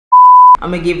I'm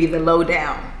gonna give you the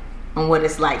lowdown on what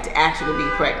it's like to actually be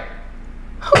pregnant.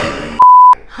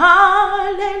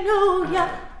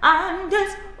 Hallelujah, and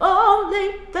it's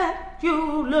only that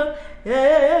you look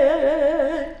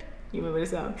at. You remember the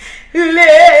song?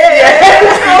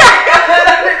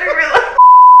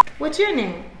 What's your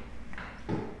name?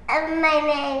 My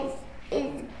name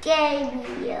is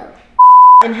Gabriel.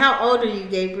 And how old are you,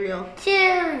 Gabriel? 2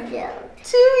 years old.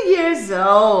 2 years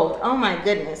old. Oh my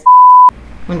goodness.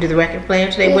 Want to do the record player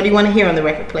today? What do you want to hear on the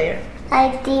record player? I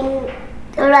think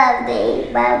Lovely,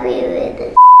 but we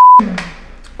ready.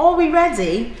 Are we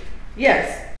ready?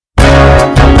 Yes.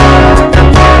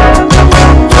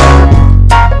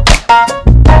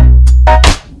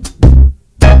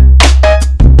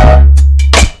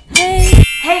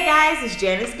 Hey guys, it's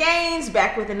Janice Gaines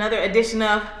back with another edition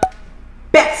of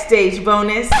Backstage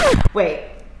bonus. Wait,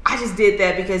 I just did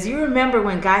that because you remember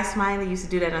when Guy Smiley used to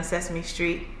do that on Sesame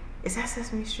Street? Is that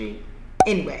Sesame Street?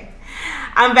 Anyway,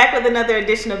 I'm back with another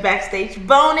edition of Backstage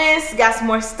bonus. Got some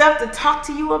more stuff to talk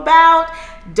to you about.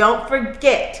 Don't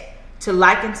forget to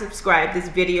like and subscribe this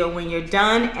video when you're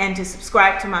done, and to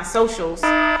subscribe to my socials.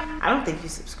 I don't think you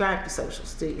subscribe to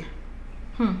socials, do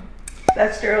you?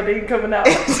 That's Geraldine coming out.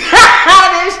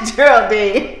 There's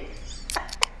Geraldine.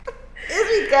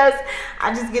 It's because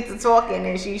I just get to talking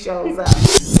and she shows up.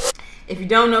 If you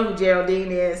don't know who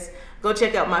Geraldine is, go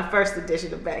check out my first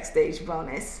edition of Backstage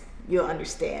bonus. You'll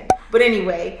understand. But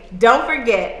anyway, don't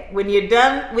forget, when you're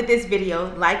done with this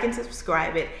video, like and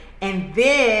subscribe it, and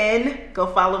then go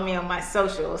follow me on my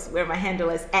socials where my handle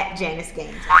is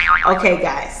 @JaniceGaines. Okay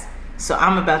guys, so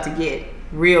I'm about to get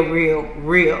real,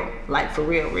 like for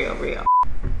real.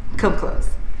 Come close.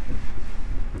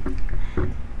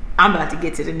 I'm about to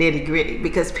get to the nitty-gritty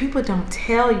because people don't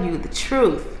tell you the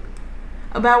truth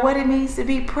about what it means to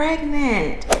be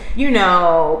pregnant. You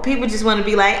know, people just want to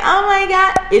be like, oh my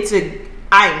God.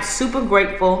 I am super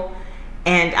grateful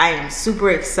and I am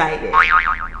super excited.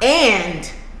 And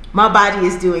my body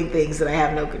is doing things that I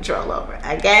have no control over,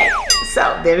 okay?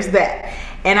 So there's that.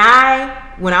 And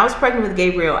when I was pregnant with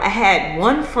Gabriel, I had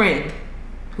one friend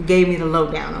who gave me the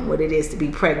lowdown on what it is to be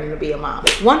pregnant and be a mom.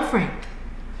 One friend.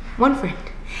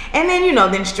 And then, you know,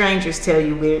 then strangers tell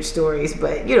you weird stories,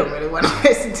 but you don't really want to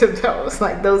listen to those.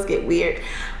 Like, those get weird.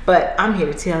 But I'm here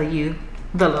to tell you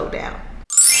the lowdown.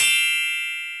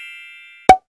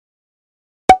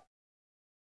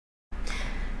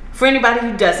 For anybody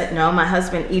who doesn't know, my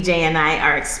husband EJ and I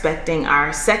are expecting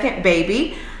our second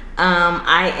baby.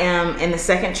 I am in the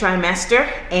second trimester,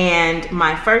 and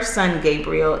my first son,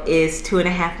 Gabriel, is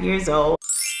 2.5 years old.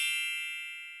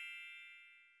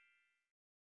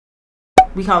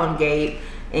 We call him Gabe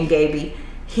and Gaby.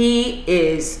 He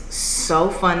is so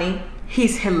funny.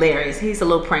 He's hilarious. He's a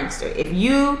little prankster. If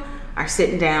you are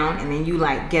sitting down and then you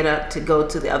like get up to go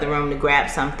to the other room to grab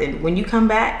something, when you come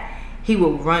back, he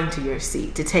will run to your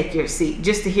seat to take your seat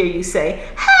just to hear you say,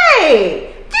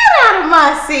 hey, get out of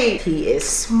my seat. He is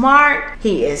smart.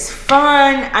 He is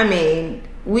fun. I mean,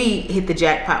 we hit the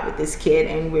jackpot with this kid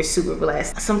and we're super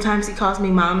blessed. Sometimes he calls me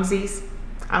Momsies.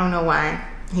 I don't know why.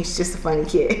 He's just a funny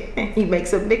kid. He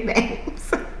makes up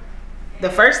nicknames. The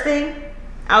first thing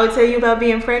I would tell you about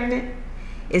being pregnant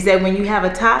is that when you have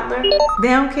a toddler, they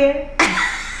don't care.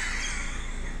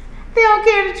 They don't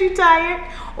care that you're tired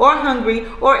or hungry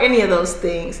or any of those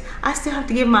things. I still have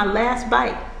to give my last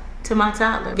bite to my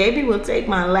toddler. Gaby will take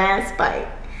my last bite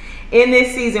in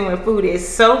this season where food is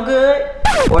so good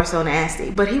or so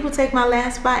nasty, but he will take my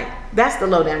last bite. That's the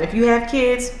lowdown. If you have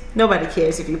kids, nobody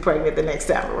cares if you're pregnant the next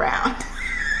time around.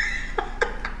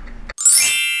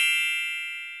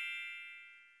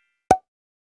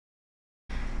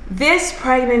 This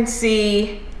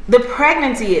pregnancy, the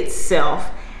pregnancy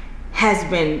itself has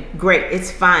been great.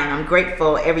 It's fine. I'm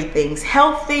grateful. Everything's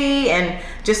healthy, and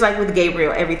just like with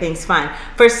Gabriel, everything's fine.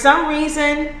 For some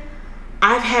reason,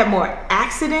 I've had more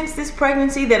accidents this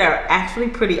pregnancy that are actually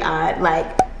pretty odd.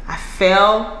 Like, I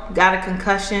fell, got a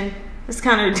concussion. It's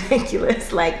kind of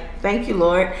ridiculous. Like, thank you,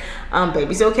 Lord.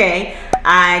 Baby's okay.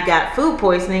 I got food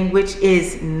poisoning, which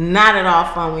is not at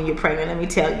all fun when you're pregnant, let me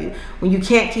tell you. When you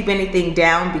can't keep anything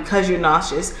down because you're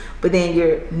nauseous, but then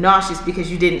you're nauseous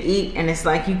because you didn't eat, and it's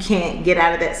like you can't get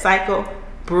out of that cycle.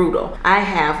 Brutal. I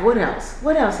have, what else?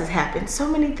 What else has happened? So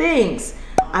many things.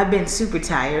 I've been super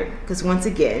tired because, once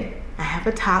again, I have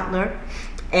a toddler,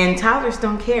 and toddlers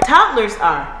don't care. Toddlers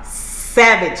are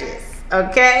savages.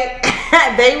 Okay,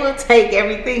 they will take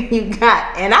everything you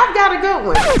got, and I've got a good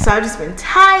one. So I've just been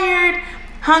tired,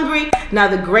 hungry. Now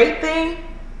the great thing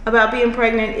about being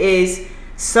pregnant is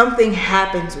something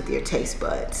happens with your taste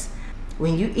buds.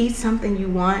 When you eat something you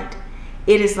want,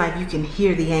 it is like you can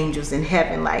hear the angels in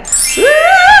heaven like,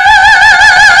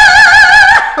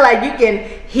 like you can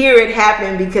hear it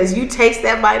happen because you taste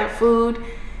that bite of food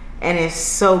and it's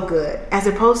so good, as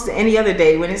opposed to any other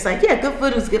day when it's like, yeah, good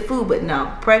food is good food, but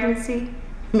no, pregnancy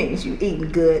means you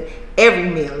eating good every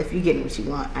meal if you're getting what you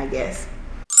want, I guess.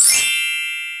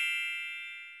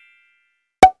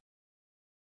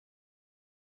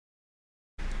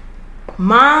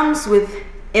 Moms with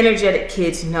energetic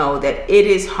kids know that it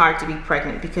is hard to be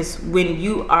pregnant because when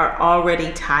you are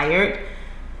already tired,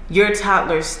 your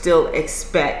toddler still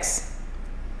expects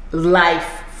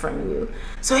life from you.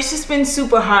 So it's just been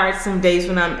super hard some days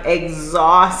when I'm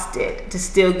exhausted to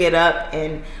still get up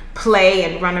and play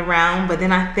and run around, but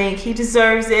then I think he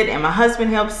deserves it and my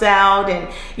husband helps out, and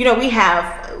you know, we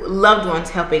have loved ones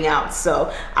helping out,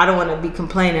 so I don't want to be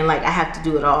complaining like I have to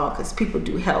do it all, because people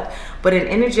do help. But an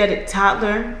energetic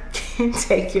toddler can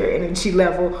take your energy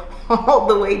level all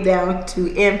the way down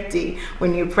to empty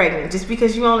when you're pregnant, just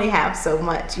because you only have so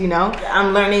much, you know.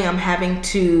 I'm learning I'm having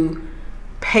to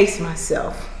pace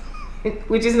myself,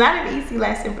 which is not an easy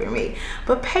lesson for me,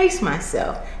 but pace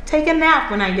myself. Take a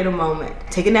nap when I get a moment.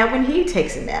 Take a nap when he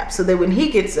takes a nap, so that when he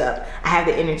gets up, I have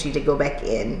the energy to go back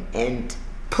in and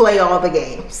play all the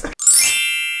games.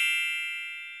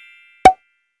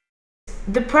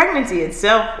 The pregnancy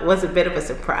itself was a bit of a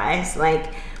surprise.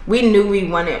 Like, we knew we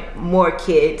wanted more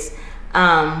kids,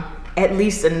 at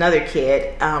least another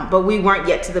kid, but we weren't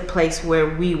yet to the place where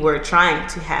we were trying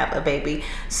to have a baby.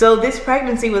 So this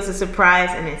pregnancy was a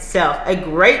surprise in itself, a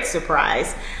great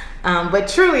surprise, but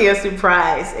truly a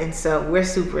surprise. And so we're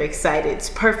super excited. It's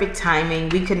perfect timing.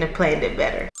 We couldn't have planned it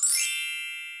better.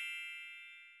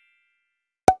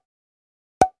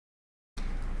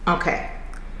 Okay,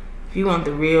 if you want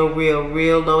the real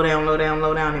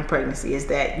lowdown in pregnancy, is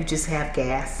that you just have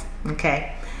gas,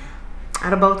 okay?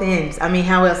 Out of both ends. I mean,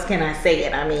 how else can I say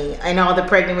it? I mean, and all the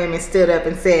pregnant women stood up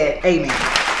and said, amen.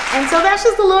 And so that's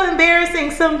just a little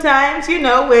embarrassing sometimes, you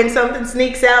know, when something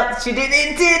sneaks out that you didn't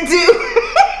intend to.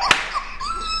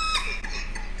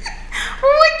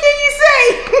 What can you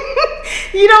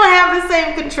say? You don't have the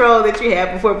same control that you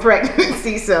had before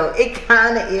pregnancy, so it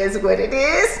kind of is what it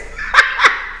is.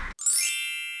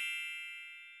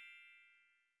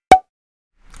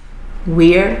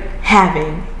 We're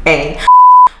having a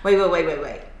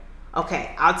wait.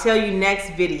 Okay, I'll tell you next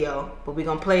video, but we're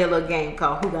gonna play a little game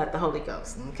called Who Got the Holy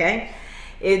Ghost, okay?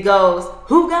 It goes,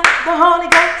 who got the Holy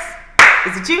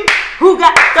Ghost? Is it you? Who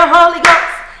got the Holy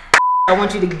Ghost? I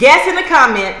want you to guess in the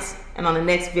comments, and on the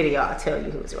next video, I'll tell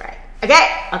you who's right.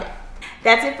 Okay? Okay.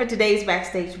 That's it for today's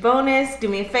Backstage bonus. Do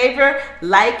me a favor,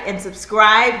 like and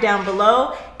subscribe down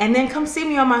below, and then come see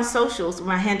me on my socials.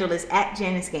 My handle is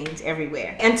 @JaniceGaines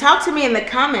everywhere. And talk to me in the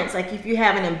comments, like if you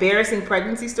have an embarrassing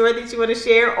pregnancy story that you want to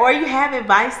share, or you have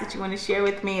advice that you want to share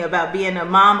with me about being a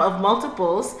mom of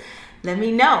multiples, let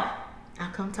me know.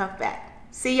 I'll come talk back.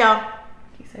 See y'all.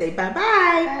 Say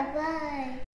bye-bye.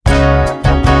 Bye-bye.